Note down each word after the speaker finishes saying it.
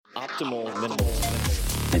optimal minimal.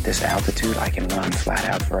 At this altitude, I can run flat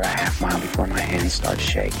out for a half mile before my hands start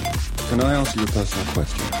shaking. Can I ask you a personal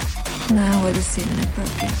question? Now would seem an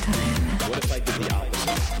appropriate time. What if I did the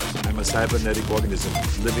opposite? I'm a cybernetic organism,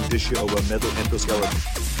 living tissue over metal endoskeleton.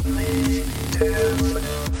 Tim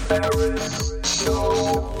Ferriss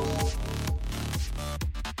Show.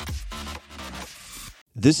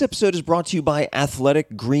 This episode is brought to you by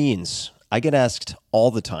Athletic Greens. I get asked all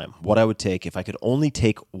the time what I would take if I could only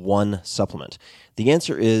take one supplement. The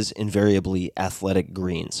answer is invariably Athletic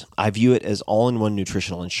Greens. I view it as all-in-one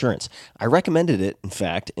nutritional insurance. I recommended it, in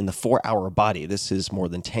fact, in the 4-Hour Body. This is more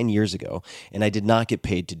than 10 years ago, and I did not get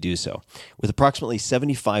paid to do so. With approximately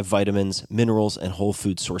 75 vitamins, minerals, and whole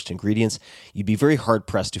food sourced ingredients, you'd be very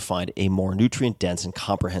hard-pressed to find a more nutrient-dense and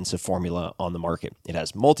comprehensive formula on the market. It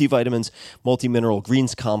has multivitamins, multi-mineral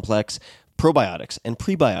greens complex, probiotics and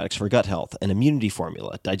prebiotics for gut health, an immunity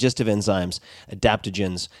formula, digestive enzymes,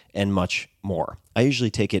 adaptogens, and much more. I usually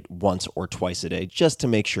take it once or twice a day just to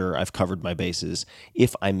make sure I've covered my bases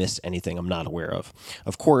if I missed anything I'm not aware of.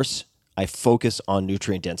 Of course, I focus on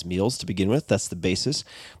nutrient-dense meals to begin with. That's the basis.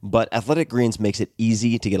 But Athletic Greens makes it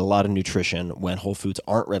easy to get a lot of nutrition when whole foods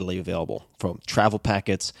aren't readily available. From travel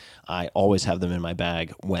packets, I always have them in my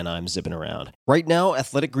bag when I'm zipping around. Right now,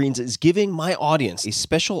 Athletic Greens is giving my audience a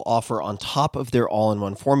special offer on top of their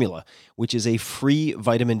all-in-one formula, which is a free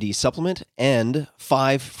vitamin D supplement and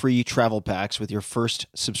 5 free travel packs with your first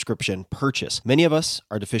subscription purchase. Many of us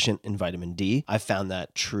are deficient in vitamin D. I've found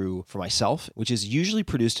that true for myself, which is usually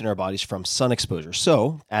produced in our bodies from sun exposure.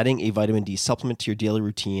 So, adding a vitamin D supplement to your daily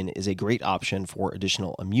routine is a great option for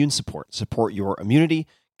additional immune support. Support your immunity,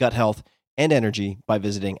 gut health, and energy by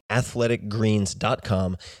visiting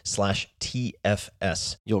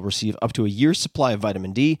athleticgreens.com/TFS. You'll receive up to a year's supply of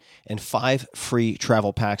vitamin D and 5 free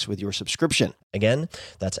travel packs with your subscription. Again,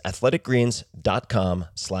 that's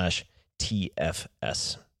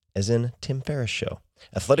athleticgreens.com/TFS, as in Tim Ferriss Show.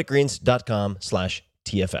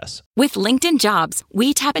 athleticgreens.com/TFS. With LinkedIn Jobs,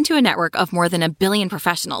 we tap into a network of more than 1 billion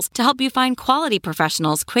professionals to help you find quality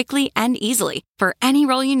professionals quickly and easily for any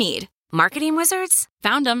role you need. Marketing wizards?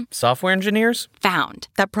 Found them. Software engineers? Found.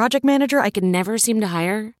 That project manager I could never seem to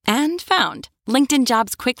hire? And found. LinkedIn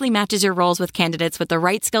Jobs quickly matches your roles with candidates with the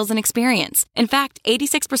right skills and experience. In fact,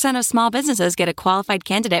 86% of small businesses get a qualified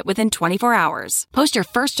candidate within 24 hours. Post your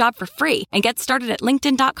first job for free and get started at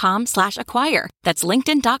linkedin.com/acquire. That's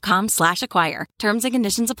linkedin.com/acquire. Terms and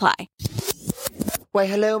conditions apply. Why,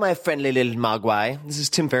 hello, my friendly little mogwai. This is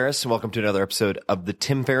Tim Ferriss, and welcome to another episode of The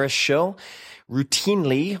Tim Ferriss Show.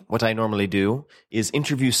 Routinely, what I normally do is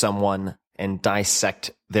interview someone and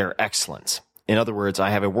dissect their excellence. In other words,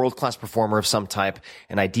 I have a world-class performer of some type,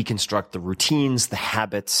 and I deconstruct the routines, the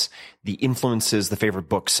habits, the influences, the favorite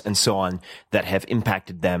books, and so on that have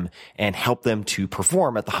impacted them and help them to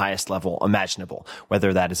perform at the highest level imaginable,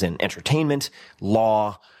 whether that is in entertainment,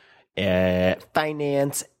 law,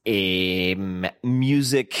 finance,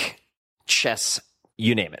 music, chess,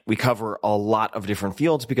 you name it. We cover a lot of different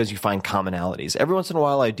fields because you find commonalities. Every once in a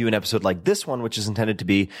while, I do an episode like this one, which is intended to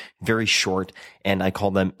be very short, and I call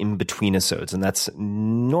them in-between-isodes. And that's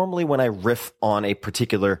normally when I riff on a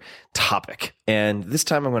particular topic. And this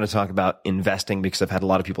time I'm going to talk about investing because I've had a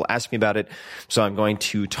lot of people ask me about it. So I'm going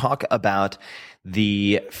to talk about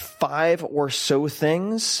the 5 or so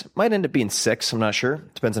things, might end up being 6, I'm not sure.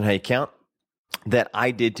 Depends on how you count, that I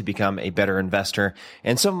did to become a better investor,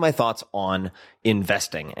 and some of my thoughts on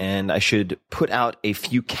investing. And I should put out a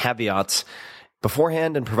few caveats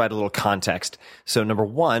beforehand and provide a little context. So number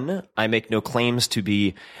one, I make no claims to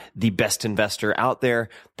be the best investor out there.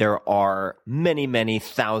 There are many, many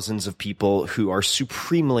thousands of people who are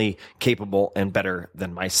supremely capable and better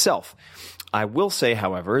than myself. I will say,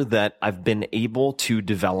 however, that I've been able to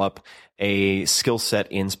develop a skill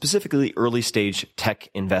set in specifically early stage tech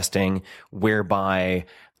investing, whereby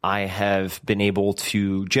I have been able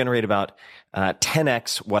to generate about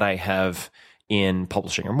 10x what I have in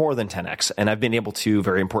publishing, or more than 10x. And I've been able to,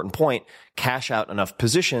 very important point, cash out enough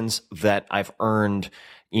positions that I've earned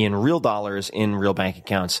in real dollars, in real bank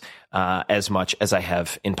accounts, as much as I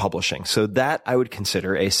have in publishing. So that I would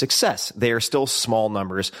consider a success. They are still small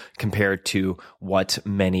numbers compared to what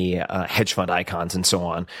many hedge fund icons and so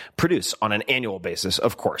on produce on an annual basis,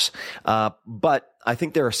 of course. But I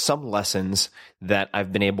think there are some lessons that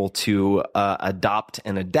I've been able to adopt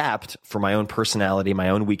and adapt for my own personality, my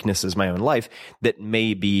own weaknesses, my own life, that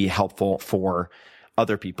may be helpful for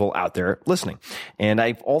other people out there listening. And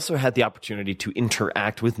I've also had the opportunity to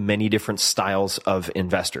interact with many different styles of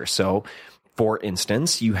investors. So For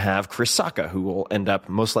instance, you have Chris Sacca, who will end up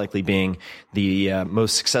most likely being the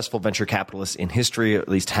most successful venture capitalist in history, or at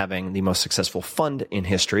least having the most successful fund in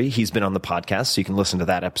history. He's been on the podcast, so you can listen to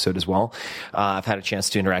that episode as well. I've had a chance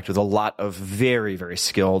to interact with a lot of very, very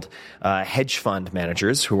skilled hedge fund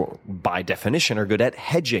managers who, by definition, are good at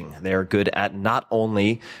hedging. They're good at not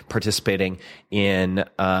only participating in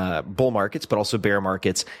bull markets, but also bear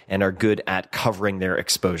markets, and are good at covering their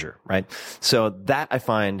exposure, right? So that I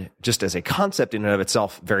find, just as a concept in and of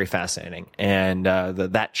itself, very fascinating. And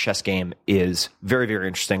that chess game is very, very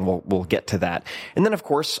interesting. We'll get to that. And then, of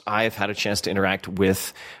course, I've had a chance to interact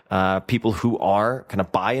with people who are kind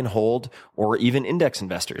of buy and hold, or even index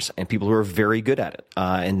investors, and people who are very good at it.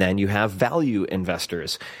 And then you have value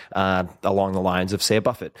investors along the lines of, say, a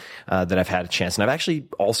Buffett that I've had a chance. And I've actually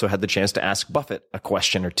also had the chance to ask Buffett a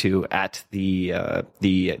question or two at the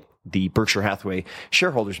Berkshire Hathaway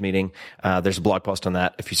shareholders meeting. There's a blog post on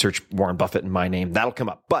that. If you search Warren Buffett and my name, that'll come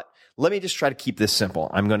up. But let me just try to keep this simple.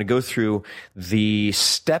 I'm going to go through the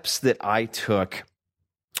steps that I took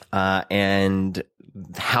and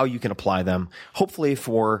how you can apply them, hopefully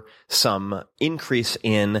for some increase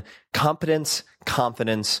in competence,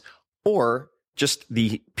 confidence, or just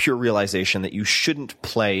the pure realization that you shouldn't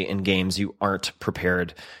play in games you aren't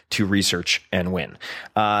prepared to research and win.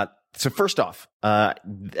 So first off,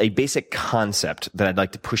 a basic concept that I'd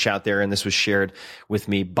like to push out there, and this was shared with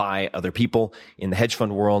me by other people in the hedge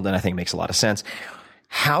fund world, and I think makes a lot of sense.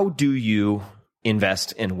 How do you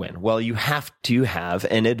invest and win? Well, you have to have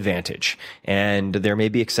an advantage, and there may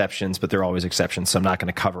be exceptions, but there are always exceptions, so I'm not going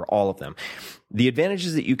to cover all of them. The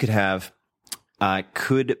advantages that you could have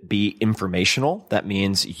could be informational. That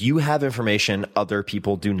means you have information other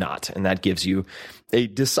people do not, and that gives you a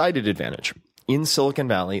decided advantage. In Silicon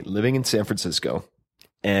Valley, living in San Francisco,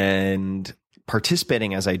 and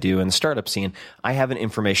participating as I do in the startup scene, I have an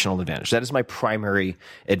informational advantage. That is my primary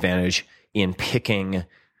advantage in picking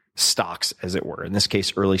stocks, as it were, in this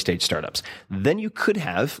case, early stage startups. Then you could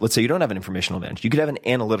have, let's say you don't have an informational advantage, you could have an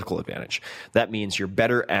analytical advantage. That means you're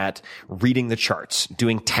better at reading the charts,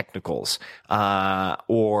 doing technicals,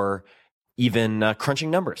 or even crunching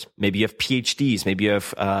numbers. Maybe you have PhDs, maybe you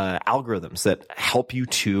have algorithms that help you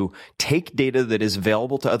to take data that is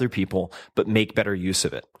available to other people, but make better use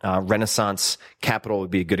of it. Renaissance Capital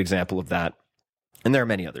would be a good example of that. And there are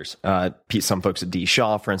many others. Some folks at D.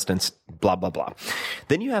 Shaw, for instance, blah, blah, blah.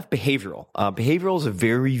 Then you have behavioral. Behavioral is a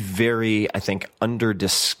very, very, I think,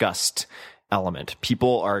 under-discussed element.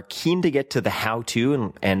 People are keen to get to the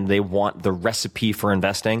how-to and they want the recipe for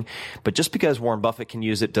investing. But just because Warren Buffett can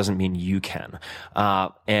use it doesn't mean you can.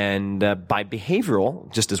 And by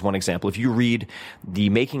behavioral, just as one example, if you read The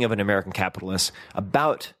Making of an American Capitalist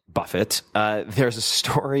about Buffett, there's a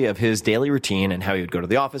story of his daily routine and how he would go to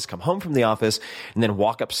the office, come home from the office, and then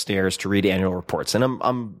walk upstairs to read annual reports. And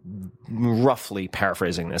I'm roughly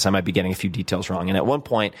paraphrasing this. I might be getting a few details wrong. And at one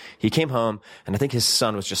point, he came home, and I think his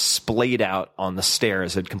son was just splayed out on the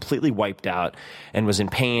stairs, had completely wiped out, and was in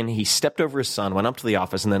pain. He stepped over his son, went up to the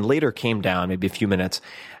office, and then later came down, maybe a few minutes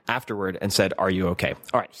afterward, and said, "Are you okay?"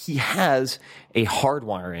 All right. He has a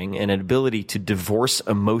hardwiring and an ability to divorce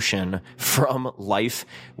emotion from life,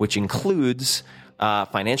 which includes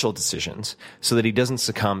financial decisions, so that he doesn't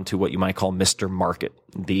succumb to what you might call Mr. Market,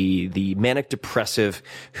 the manic depressive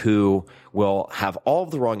who will have all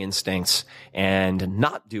of the wrong instincts and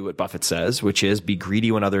not do what Buffett says, which is be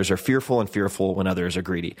greedy when others are fearful and fearful when others are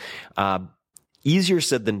greedy. Easier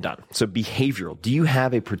said than done. So behavioral. Do you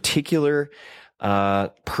have a particular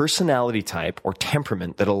personality type or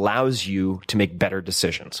temperament that allows you to make better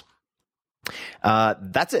decisions?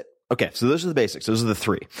 That's it. Okay, so those are the basics. Those are the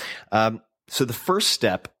three. So the first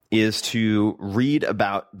step is to read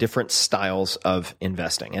about different styles of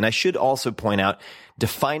investing. And I should also point out,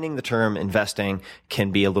 defining the term investing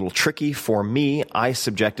can be a little tricky. For me, I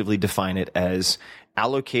subjectively define it as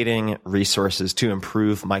allocating resources to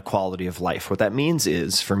improve my quality of life. What that means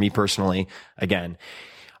is, for me personally, again,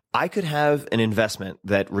 I could have an investment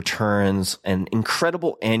that returns an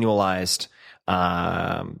incredible annualized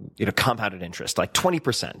compounded interest, like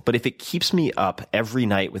 20%. But if it keeps me up every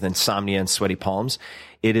night with insomnia and sweaty palms,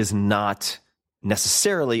 it is not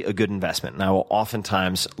necessarily a good investment. And I will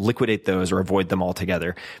oftentimes liquidate those or avoid them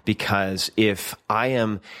altogether, because if I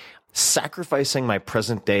am sacrificing my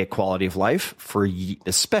present day quality of life for,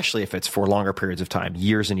 especially if it's for longer periods of time,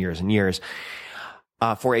 years and years and years,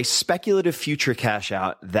 for a speculative future cash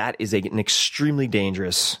out, that is an extremely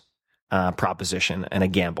dangerous proposition and a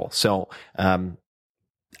gamble. So,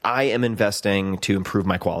 I am investing to improve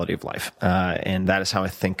my quality of life. And that is how I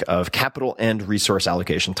think of capital and resource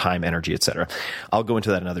allocation, time, energy, etc. I'll go into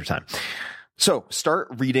that another time. So start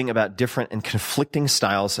reading about different and conflicting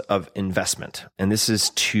styles of investment. And this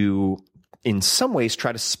is to, in some ways,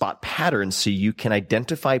 try to spot patterns so you can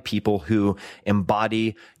identify people who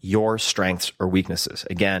embody your strengths or weaknesses.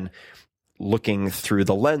 Again, looking through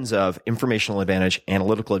the lens of informational advantage,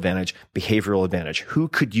 analytical advantage, behavioral advantage. Who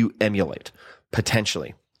could you emulate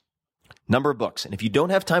potentially? Number of books. And if you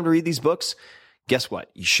don't have time to read these books, guess what?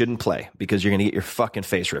 You shouldn't play because you're going to get your fucking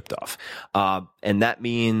face ripped off. And that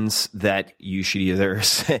means that you should either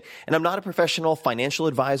say, and I'm not a professional financial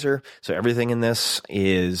advisor, so everything in this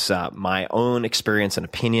is my own experience and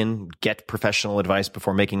opinion. Get professional advice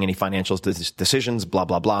before making any financial decisions, blah,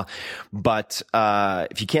 blah, blah. But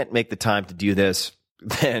if you can't make the time to do this,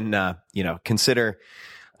 then, consider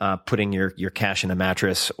putting your cash in a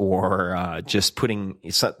mattress or just putting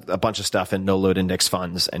a bunch of stuff in no-load index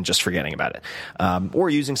funds and just forgetting about it. Or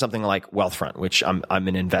using something like Wealthfront, which I'm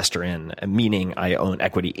an investor in, meaning I own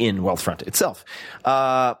equity in Wealthfront itself.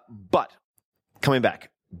 But coming back,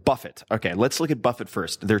 Buffett. Okay, let's look at Buffett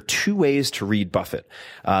first. There are two ways to read Buffett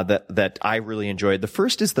that I really enjoyed. The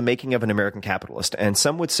first is The Making of an American Capitalist, and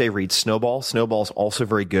some would say read Snowball. Snowball's also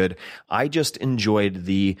very good. I just enjoyed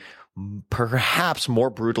the perhaps more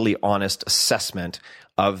brutally honest assessment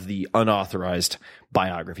of the unauthorized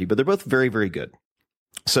biography, but they're both very, very good.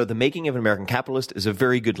 So The Making of an American Capitalist is a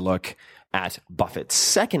very good look at Buffett.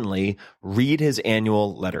 Secondly, read his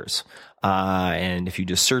annual letters. And if you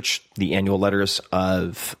just search the annual letters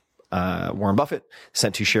of Warren Buffett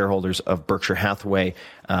sent to shareholders of Berkshire Hathaway,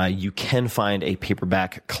 you can find a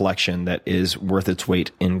paperback collection that is worth its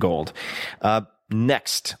weight in gold.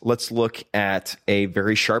 Next, let's look at a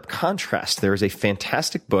very sharp contrast. There is a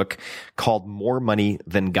fantastic book called More Money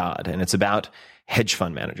Than God, and it's about hedge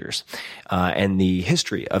fund managers and the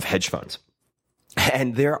history of hedge funds.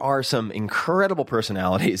 And there are some incredible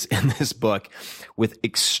personalities in this book with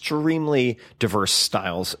extremely diverse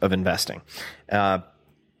styles of investing. It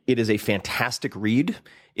is a fantastic read.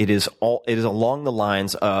 It is along the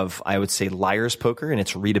lines of, I would say, Liar's Poker in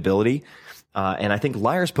its readability. And I think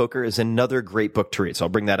Liar's Poker is another great book to read. So I'll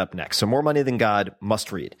bring that up next. So More Money Than God,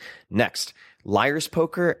 must read. Next, Liar's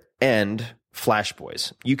Poker and Flash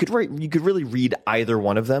Boys. You could really read either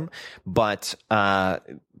one of them, but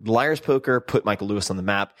Liar's Poker put Michael Lewis on the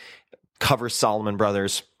map, covers Salomon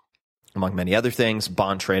Brothers, among many other things,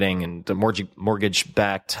 bond trading and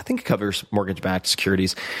mortgage-backed, I think it covers mortgage-backed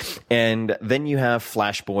securities. And then you have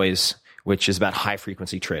Flash Boys, which is about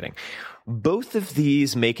high-frequency trading. Both of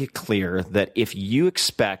these make it clear that if you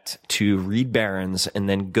expect to read Barron's and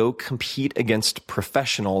then go compete against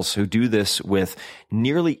professionals who do this with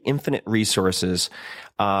nearly infinite resources,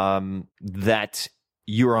 that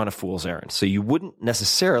you're on a fool's errand. So you wouldn't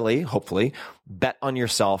necessarily, hopefully, bet on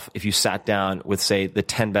yourself if you sat down with, say, the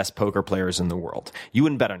 10 best poker players in the world. You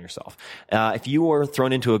wouldn't bet on yourself. If you were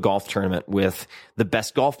thrown into a golf tournament with the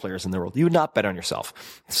best golf players in the world, you would not bet on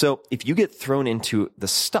yourself. So if you get thrown into the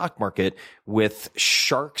stock market with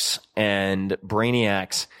sharks and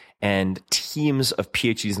brainiacs and teams of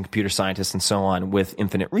PhDs and computer scientists and so on with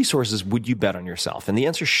infinite resources, would you bet on yourself? And the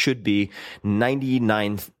answer should be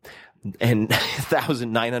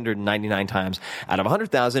 1,999 times out of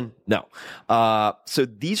 100,000, no. So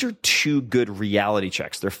these are two good reality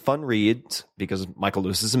checks. They're fun reads because Michael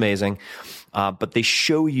Lewis is amazing, but they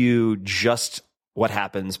show you just what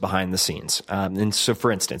happens behind the scenes. And so,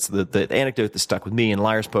 for instance, the anecdote that stuck with me in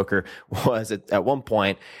Liar's Poker was at one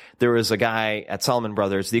point, there was a guy at Salomon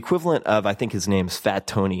Brothers, the equivalent of, I think his name's Fat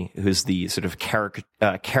Tony, who's the sort of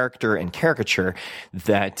character and caricature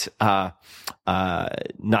that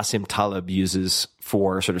Nassim Taleb uses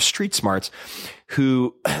for sort of street smarts,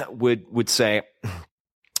 who would say,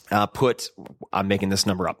 I'm making this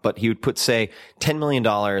number up, but he would put, say, $10 million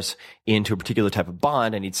into a particular type of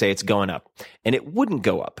bond, and he'd say it's going up. And it wouldn't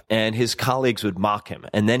go up. And his colleagues would mock him.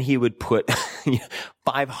 And then he would put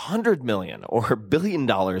 $500 million or $1 billion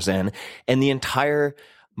in, and the entire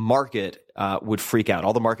market would freak out.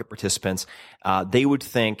 All the market participants, they would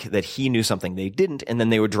think that he knew something they didn't, and then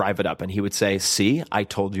they would drive it up. And he would say, see, I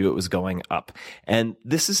told you it was going up. And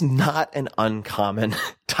this is not an uncommon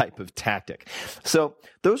type of tactic. So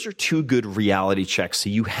those are two good reality checks. So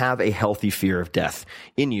you have a healthy fear of death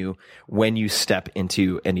in you when you step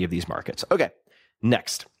into any of these markets. Okay,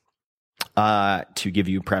 next. To give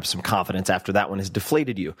you perhaps some confidence after that one has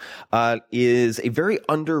deflated you, is a very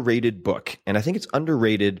underrated book. And I think it's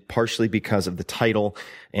underrated partially because of the title.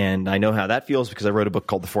 And I know how that feels because I wrote a book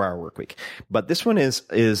called The 4-Hour Workweek. But this one is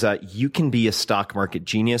You Can Be a Stock Market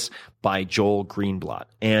Genius by Joel Greenblatt.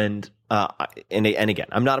 And again,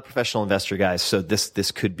 I'm not a professional investor, guys, so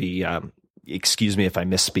this could be, excuse me if I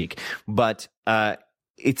misspeak, but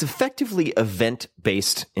it's effectively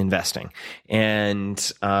event-based investing.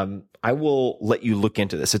 And I will let you look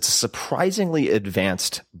into this. It's a surprisingly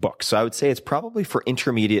advanced book. So I would say it's probably for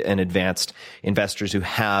intermediate and advanced investors who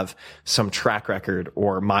have some track record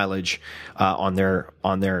or mileage on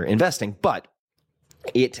their investing. But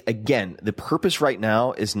again, the purpose right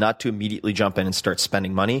now is not to immediately jump in and start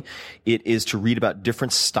spending money. It is to read about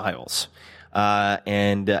different styles.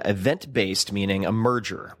 And event-based, meaning a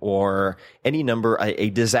merger or any number, a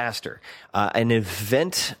disaster. An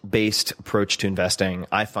event-based approach to investing,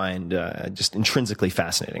 I find just intrinsically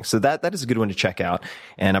fascinating. So that is a good one to check out.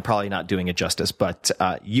 And I'm probably not doing it justice, but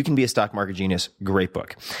You Can Be a Stock Market Genius, great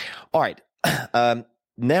book. All right.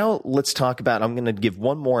 Now let's talk about, I'm going to give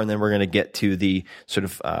one more and then we're going to get to the sort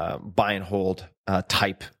of buy and hold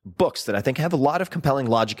type books that I think have a lot of compelling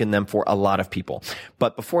logic in them for a lot of people.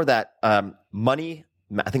 But before that, Money,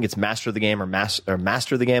 I think it's Master the Game or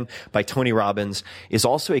Master the Game by Tony Robbins is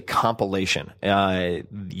also a compilation.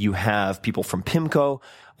 You have people from PIMCO.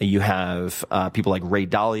 You have people like Ray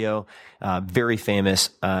Dalio, very famous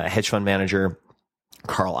hedge fund manager,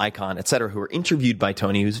 Carl Icahn, et cetera, who are interviewed by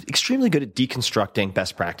Tony, who's extremely good at deconstructing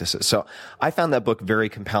best practices. So I found that book very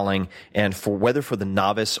compelling. And whether for the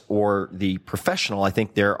novice or the professional, I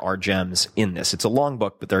think there are gems in this. It's a long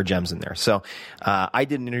book, but there are gems in there. So I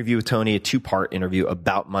did an interview with Tony, a 2-part interview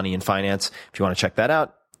about money and finance. If you want to check that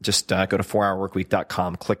out, just go to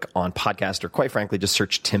 4hourworkweek.com, click on podcast, or quite frankly, just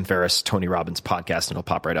search Tim Ferriss, Tony Robbins podcast, and it'll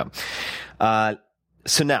pop right up.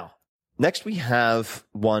 So now, next we have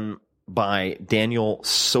one by Daniel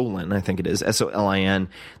Solin, I think it is, Solin,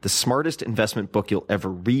 The Smartest Investment Book You'll Ever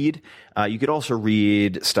Read. You could also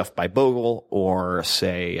read stuff by Bogle or,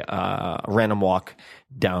 say, A Random Walk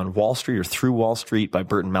Down Wall Street or Through Wall Street by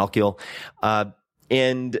Burton Malkiel.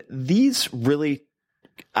 And these really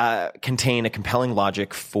contain a compelling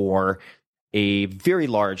logic for a very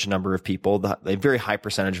large number of people, a very high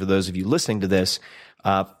percentage of those of you listening to this,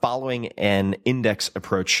 following an index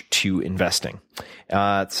approach to investing.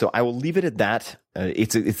 So I will leave it at that.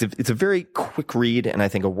 It's a very quick read and I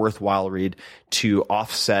think a worthwhile read to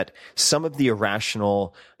offset some of the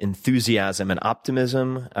irrational enthusiasm and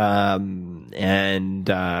optimism, and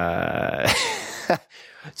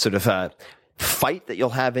sort of fight that you'll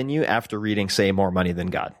have in you after reading, say, More Money Than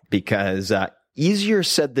God, because easier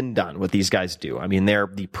said than done what these guys do. I mean, they're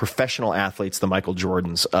the professional athletes, the Michael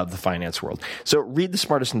Jordans of the finance world. So read The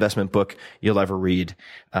Smartest Investment Book You'll Ever Read.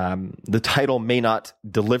 The title may not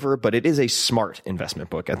deliver, but it is a smart investment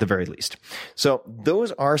book at the very least. So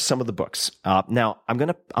those are some of the books. Now I'm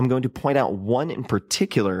going to point out one in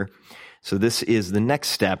particular. So this is the next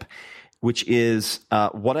step, which is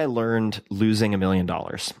what I learned losing $1 million.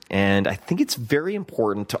 And I think it's very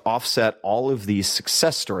important to offset all of these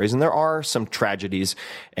success stories. And there are some tragedies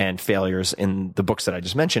and failures in the books that I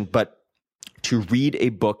just mentioned, but to read a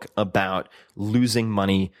book about losing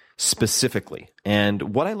money specifically.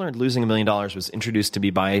 And what I learned losing $1 million was introduced to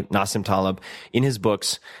me by Nassim Taleb in his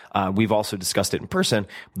books. We've also discussed it in person.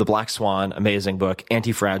 The Black Swan, amazing book.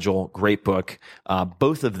 Anti-Fragile, great book.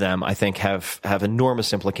 Both of them, I think, have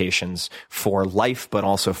enormous implications for life, but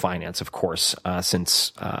also finance, of course,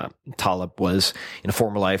 since Taleb was in a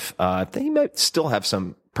former life. He might still have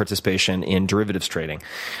some participation in derivatives trading,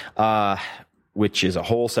 which is a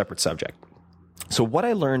whole separate subject. So what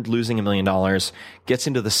I learned losing $1 million gets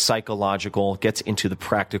into the psychological, gets into the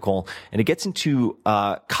practical, and it gets into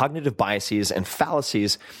cognitive biases and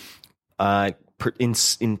fallacies,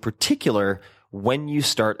 in particular when you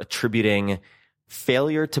start attributing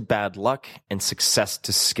failure to bad luck and success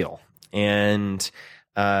to skill. And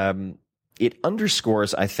it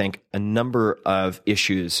underscores, I think, a number of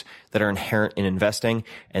issues that are inherent in investing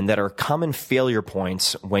and that are common failure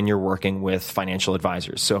points when you're working with financial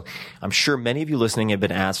advisors. So I'm sure many of you listening have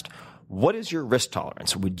been asked, what is your risk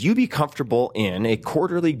tolerance? Would you be comfortable in a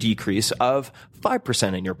quarterly decrease of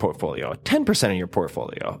 5% in your portfolio, 10% in your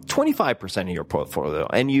portfolio, 25% in your portfolio?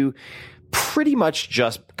 And you pretty much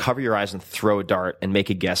just cover your eyes and throw a dart and make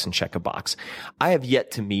a guess and check a box. I have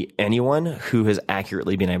yet to meet anyone who has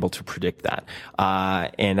accurately been able to predict that.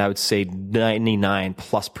 And I would say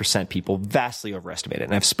 99+% people vastly overestimate it.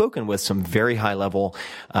 And I've spoken with some very high level,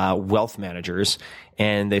 wealth managers,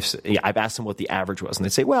 and I've asked them what the average was. And they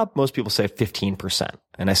say, well, most people say 15%.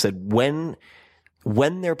 And I said, when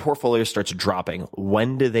their portfolio starts dropping,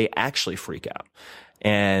 when do they actually freak out?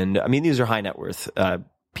 And I mean, these are high net worth,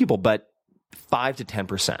 people, but 5 to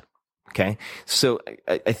 10%. Okay. So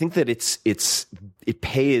I think that it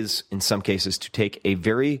pays in some cases to take a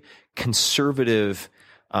very conservative,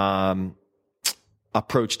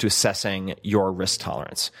 approach to assessing your risk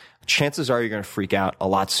tolerance. chances are you're going to freak out a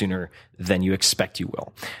lot sooner than you expect you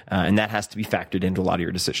will. And that has to be factored into a lot of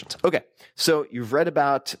your decisions. Okay. So you've read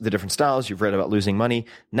about the different styles. You've read about losing money.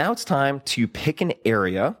 Now it's time to pick an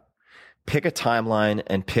area, pick a timeline,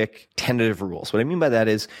 and pick tentative rules. What I mean by that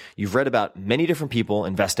is you've read about many different people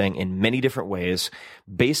investing in many different ways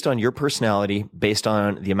based on your personality, based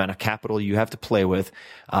on the amount of capital you have to play with,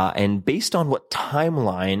 and based on what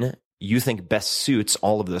timeline you think best suits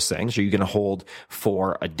all of those things. Are you going to hold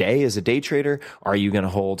for a day as a day trader? Are you going to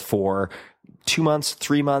hold for 2 months,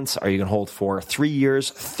 3 months? Are you going to hold for 3 years,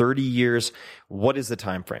 30 years? What is the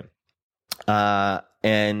time frame?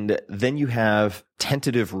 And then you have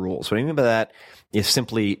tentative rules. What I mean by that is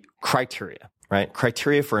simply criteria, right?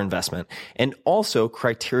 Criteria for investment, and also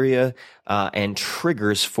criteria and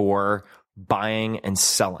triggers for buying and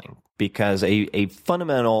selling. Because a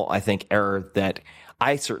fundamental, I think, error that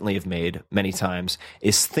I certainly have made many times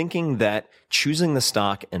is thinking that choosing the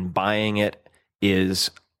stock and buying it is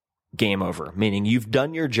game over, meaning you've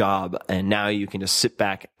done your job and now you can just sit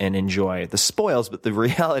back and enjoy the spoils. But the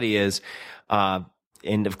reality is,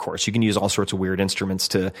 and of course, you can use all sorts of weird instruments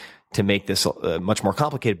to make this much more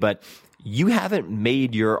complicated, but you haven't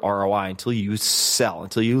made your ROI until you sell,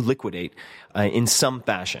 until you liquidate in some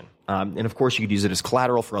fashion. And of course, you could use it as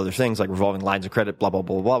collateral for other things like revolving lines of credit, blah, blah,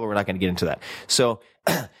 blah, blah, but we're not going to get into that. So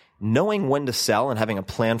knowing when to sell and having a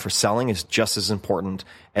plan for selling is just as important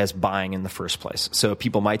as buying in the first place. So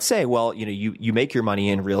people might say, well, you make your money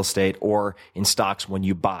in real estate or in stocks when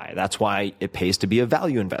you buy. That's why it pays to be a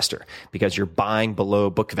value investor, because you're buying below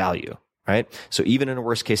book value, right? So even in a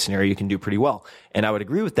worst case scenario, you can do pretty well. And I would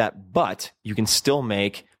agree with that, but you can still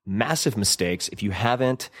make massive mistakes if you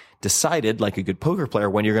haven't decided, like a good poker player,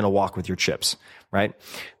 when you're going to walk with your chips, right?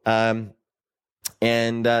 So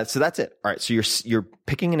that's it. All right. So you're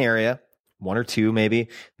picking an area, one or two maybe.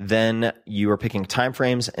 Then you are picking time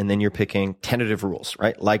frames, and then you're picking tentative rules,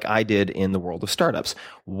 right? Like I did in the world of startups.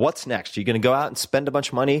 What's next? Are you going to go out and spend a bunch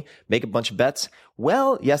of money, make a bunch of bets?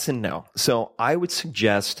 Well, yes and no. So I would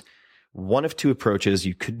suggest one of two approaches.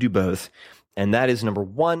 You could do both. And that is, number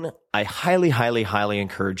one, I highly, highly, highly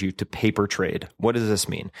encourage you to paper trade. What does this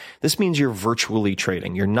mean? This means you're virtually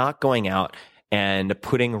trading. You're not going out and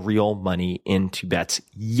putting real money into bets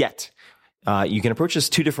yet. You can approach this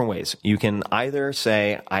two different ways. You can either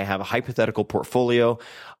say, I have a hypothetical portfolio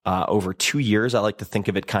over 2 years. I like to think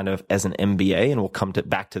of it kind of as an MBA, and we'll come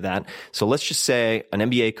back to that. So let's just say an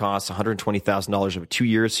MBA costs $120,000 over 2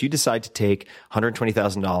 years. So you decide to take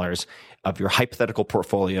 $120,000 of your hypothetical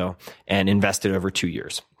portfolio and invest it over 2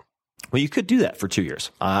 years. Well, you could do that for 2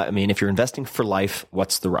 years. If you're investing for life,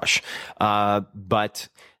 what's the rush? But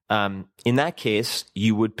in that case,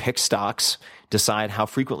 you would pick stocks, decide how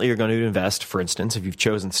frequently you're going to invest, for instance, if you've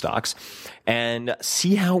chosen stocks, and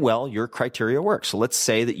see how well your criteria works. So let's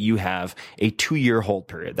say that you have a 2-year hold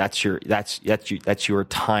period. That's your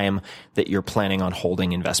time that you're planning on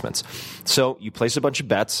holding investments. So you place a bunch of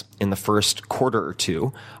bets in the first quarter or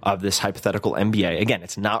two of this hypothetical MBA. Again,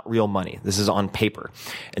 it's not real money. This is on paper.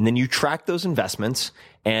 And then you track those investments,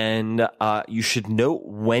 and you should note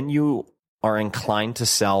when you are inclined to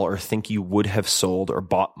sell or think you would have sold or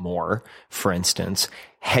bought more, for instance,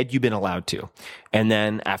 had you been allowed to. And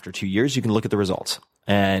then after 2 years, you can look at the results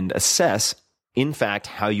and assess, in fact,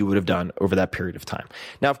 how you would have done over that period of time.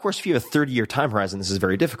 Now, of course, if you have a 30-year time horizon, this is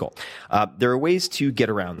very difficult. There are ways to get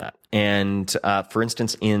around that. And for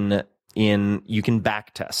instance, you can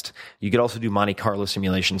back test. You could also do Monte Carlo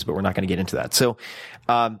simulations, but we're not going to get into that. So,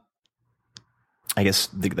 I guess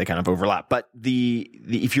they kind of overlap, but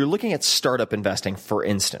if you're looking at startup investing, for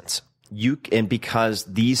instance, because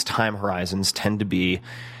these time horizons tend to be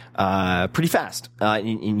pretty fast,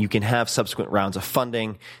 and you can have subsequent rounds of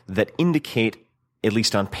funding that indicate, at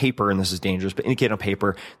least on paper, and this is dangerous, but indicate on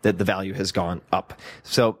paper that the value has gone up.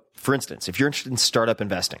 So, for instance, if you're interested in startup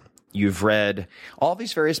investing, you've read all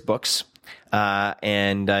these various books,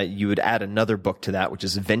 and you would add another book to that, which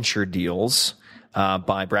is Venture Deals,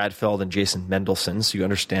 by Brad Feld and Jason Mendelsohn, so you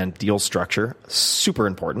understand deal structure. Super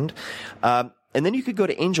important. And then you could go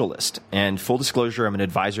to AngelList. And full disclosure, I'm an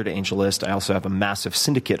advisor to AngelList. I also have a massive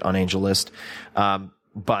syndicate on AngelList.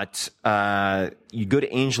 But you go to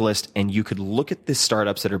AngelList and you could look at the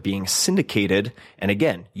startups that are being syndicated. And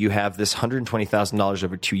again, you have this $120,000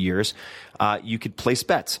 over 2 years. You could place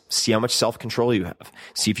bets, see how much self-control you have,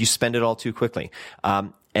 see if you spend it all too quickly,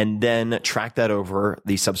 and then track that over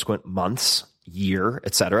the subsequent months, year,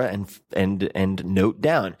 et cetera, and note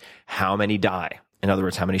down how many die. In other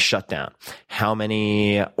words, how many shut down, how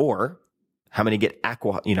many, or How many get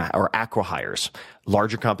acqui-hires?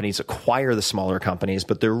 Larger companies acquire the smaller companies,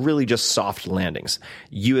 but they're really just soft landings.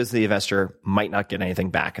 You as the investor might not get anything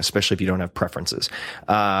back, especially if you don't have preferences,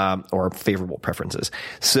 or favorable preferences.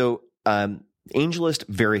 So, AngelList,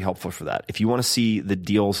 very helpful for that. If you want to see the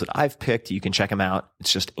deals that I've picked, you can check them out.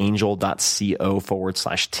 It's just angel.co/Tim.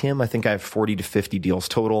 I think I have 40 to 50 deals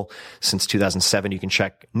total since 2007. You can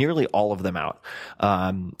check nearly all of them out,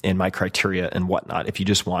 in my criteria and whatnot. If you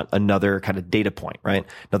just want another kind of data point, right?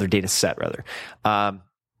 Another data set rather.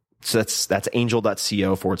 So that's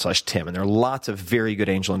angel.co/Tim. And there are lots of very good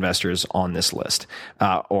angel investors on this list,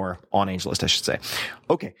 or on AngelList, I should say.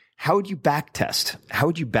 Okay. How would you back test?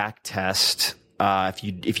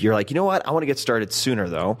 If you're like, you know what? I want to get started sooner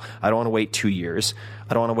though. I don't want to wait 2 years.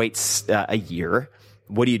 I don't want to wait a year.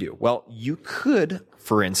 What do you do? Well, you could,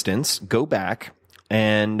 for instance, go back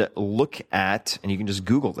and look at, and you can just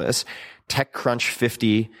Google this, TechCrunch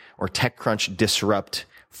 50 or TechCrunch Disrupt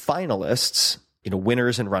finalists,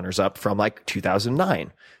 winners and runners up from like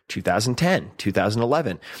 2009, 2010,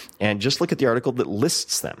 2011, and just look at the article that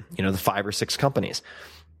lists them, the 5 or 6 companies,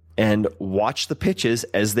 and watch the pitches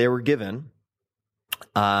as they were given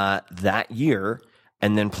that year,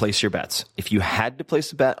 and then place your bets. If you had to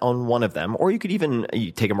place a bet on one of them, or you could even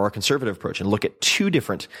take a more conservative approach and look at 2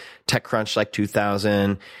 different TechCrunch, like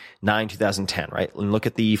 2009, 2010, right? And look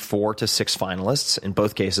at the 4 to 6 finalists in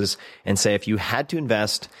both cases and say, if you had to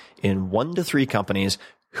invest in 1 to 3 companies,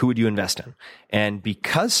 who would you invest in? And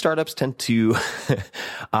because startups tend to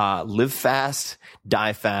live fast,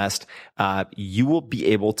 die fast, you will be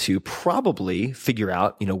able to probably figure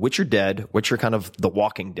out, which are dead, which are kind of the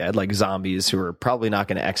walking dead, like zombies who are probably not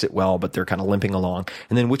going to exit well, but they're kind of limping along,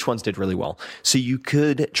 and then which ones did really well. So you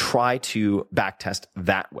could try to backtest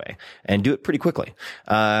that way and do it pretty quickly.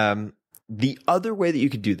 The other way that you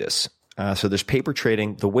could do this, so there's paper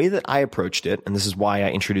trading. The way that I approached it, and this is why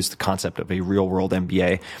I introduced the concept of a real world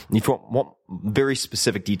MBA. And if you want very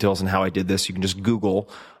specific details on how I did this, you can just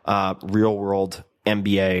Google real world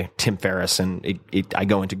MBA Tim Ferriss, and I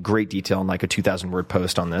go into great detail in like a 2,000 word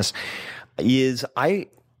post on this. I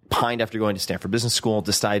pined after going to Stanford Business School,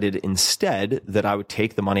 decided instead that I would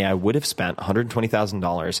take the money I would have spent,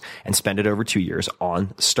 $120,000, and spend it over 2 years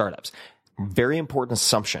on startups. Very important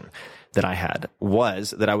assumption that I had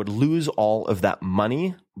was that I would lose all of that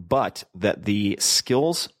money, but that the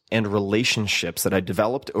skills and relationships that I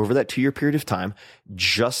developed over that 2 year period of time,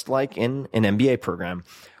 just like in an MBA program,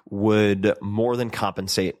 would more than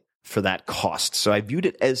compensate for that cost. So I viewed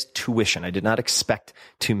it as tuition. I did not expect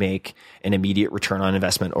to make an immediate return on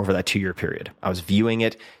investment over that 2 year period. I was viewing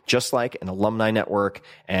it just like an alumni network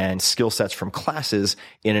and skill sets from classes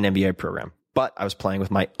in an MBA program. But I was playing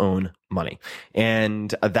with my own money.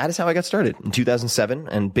 And that is how I got started in 2007.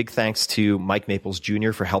 And big thanks to Mike Maples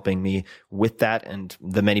Jr. for helping me with that, and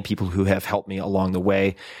the many people who have helped me along the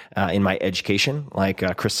way in my education, like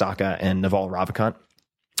Chris Sacca and Naval Ravikant,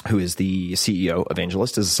 who is the CEO of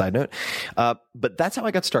AngelList, as a side note. But that's how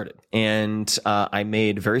I got started. And I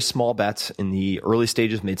made very small bets in the early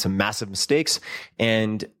stages, made some massive mistakes,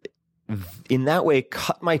 and in that way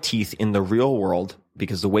cut my teeth in the real world,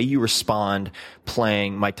 because the way you respond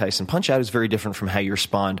playing Mike Tyson Punch Out is very different from how you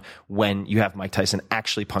respond when you have Mike Tyson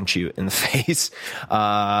actually punch you in the face.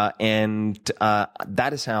 And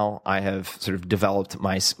that is how I have sort of developed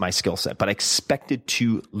my skill set. But I expected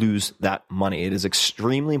to lose that money. It is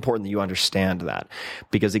extremely important that you understand that,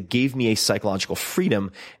 because it gave me a psychological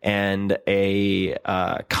freedom and the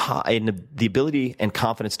ability and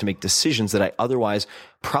confidence to make decisions that I otherwise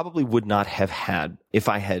probably would not have had if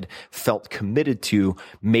I had felt committed to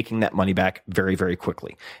making that money back very, very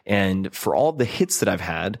quickly. And for all the hits that I've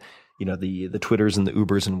had, the Twitters and the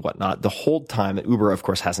Ubers and whatnot, the hold time at Uber, of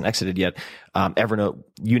course, hasn't exited yet. Evernote,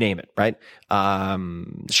 you name it, right?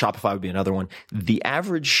 Shopify would be another one. The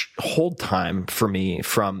average hold time for me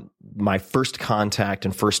from my first contact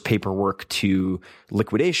and first paperwork to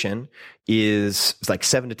liquidation is like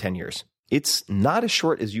 7 to 10 years. It's not as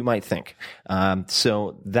short as you might think.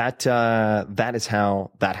 So that is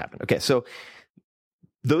how that happened. Okay. So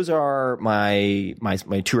those are my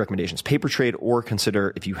 2 recommendations: paper trade, or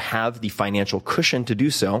consider, if you have the financial cushion to do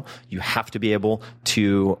so, you have to be able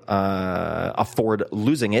to, afford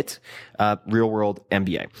losing it, real world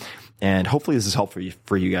MBA. And hopefully this is helpful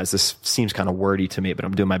for you guys. This seems kind of wordy to me, but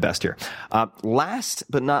I'm doing my best here. Last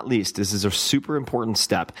but not least, this is a super important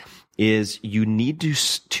step, is you need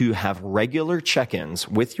to have regular check-ins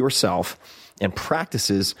with yourself and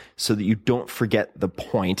practices so that you don't forget the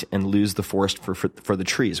point and lose the forest for the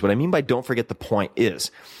trees. What I mean by don't forget the point is,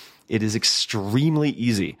 it is extremely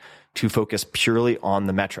easy to focus purely on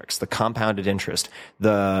the metrics, the compounded interest,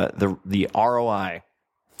 the ROI,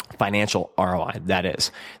 financial ROI, that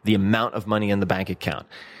is, the amount of money in the bank account,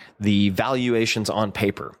 the valuations on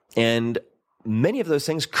paper. And many of those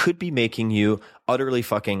things could be making you utterly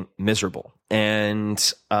fucking miserable.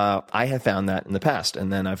 And I have found that in the past,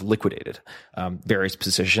 and then I've liquidated various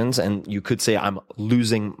positions. And you could say I'm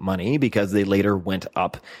losing money because they later went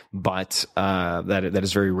up, but that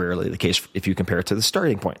is very rarely the case if you compare it to the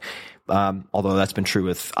starting point. Although that's been true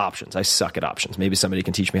with options. I suck at options. Maybe somebody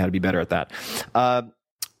can teach me how to be better at that.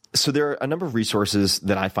 So there are a number of resources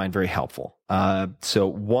that I find very helpful. So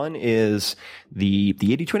one is the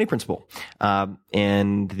 80-20 principle.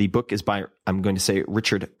 And the book is by, I'm going to say,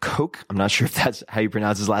 Richard Koch. I'm not sure if that's how you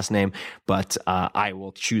pronounce his last name, but I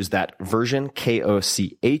will choose that version,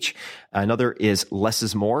 Koch. Another is Less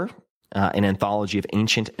is More, an anthology of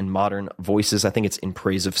ancient and modern voices. I think it's In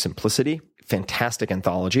Praise of Simplicity. Fantastic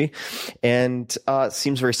anthology, and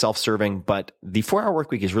seems very self-serving, but the 4-Hour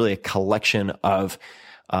Workweek is really a collection of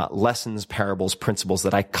lessons, parables, principles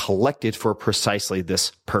that I collected for precisely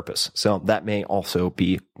this purpose. So that may also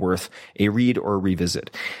be worth a read or a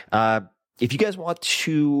revisit. If you guys want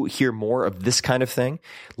to hear more of this kind of thing,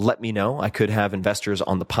 let me know. I could have investors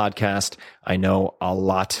on the podcast. I know a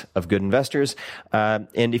lot of good investors. And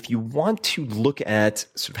if you want to look at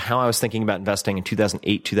sort of how I was thinking about investing in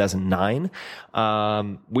 2008,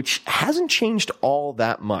 2009, which hasn't changed all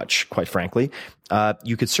that much, quite frankly,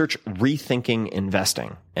 you could search Rethinking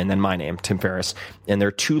Investing and then my name, Tim Ferriss. And there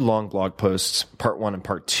are 2 long blog posts, part 1 and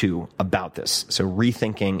part 2, about this. So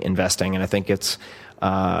Rethinking Investing. And I think it's,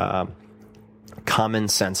 Common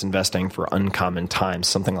Sense Investing for Uncommon Times,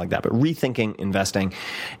 something like that, but Rethinking Investing.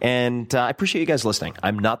 And I appreciate you guys listening.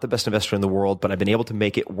 I'm not the best investor in the world, but I've been able to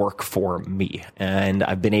make it work for me. And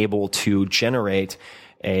I've been able to generate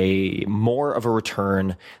a more of a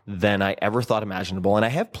return than I ever thought imaginable. And I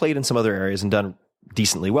have played in some other areas and done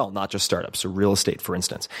decently well, not just startups, so real estate, for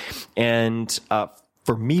instance. And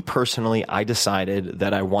for me personally, I decided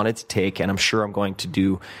that I wanted to take, and I'm sure I'm going to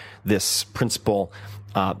do this principle,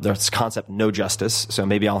 this concept, no justice. So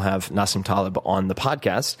maybe I'll have Nassim Taleb on the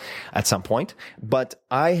podcast at some point. But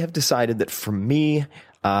I have decided that for me,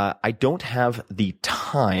 I don't have the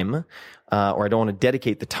time, or I don't want to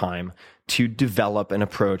dedicate the time to develop an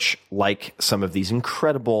approach like some of these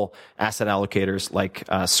incredible asset allocators like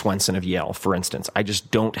Swensen of Yale, for instance. I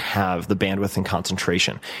just don't have the bandwidth and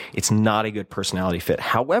concentration. It's not a good personality fit.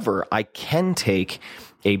 However, I can take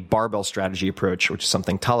a barbell strategy approach, which is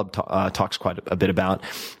something Taleb talks quite a bit about,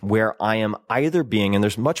 where I am either being, and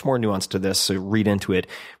there's much more nuance to this, so read into it,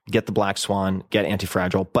 get the Black Swan, get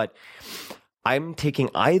Antifragile, but I'm taking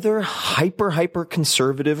either hyper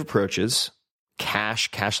conservative approaches,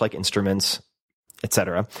 cash-like instruments,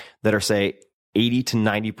 etc., that are, say, 80 to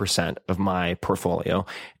 90% of my portfolio.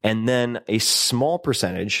 And then a small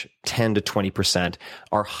percentage, 10 to 20%,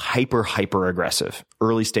 are hyper aggressive,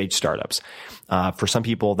 early stage startups. For some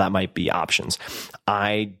people, that might be options.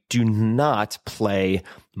 I do not play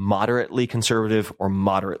moderately conservative or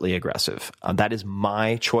moderately aggressive. That is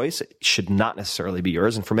my choice. It should not necessarily be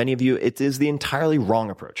yours. And for many of you, it is the entirely wrong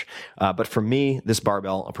approach. But for me, this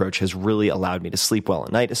barbell approach has really allowed me to sleep well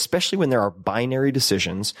at night, especially when there are binary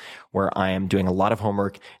decisions where I am doing a lot of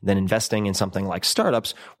homework, then investing in something like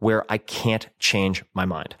startups where I can't change my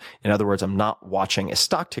mind. In other words, I'm not watching a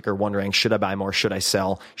stock ticker wondering, should I buy more? Should I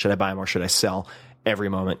sell? Should I buy more? Should I sell? Every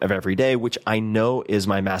moment of every day, which I know is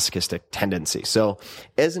my masochistic tendency. So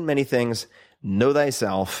as in many things, know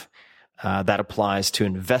thyself. That applies to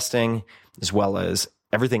investing as well as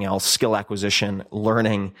everything else, skill acquisition,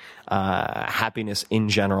 learning, happiness in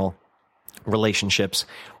general, relationships.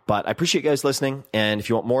 But I appreciate you guys listening. And if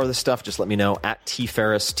you want more of this stuff, just let me know at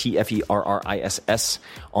tferriss, TFERRISS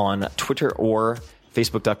on Twitter or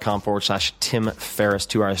Facebook.com/Tim Ferriss,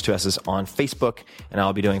 2 R's, 2 S's on Facebook. And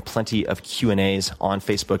I'll be doing plenty of Q&As on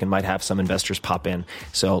Facebook and might have some investors pop in.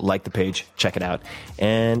 So like the page, check it out.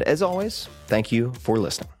 And as always, thank you for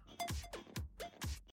listening.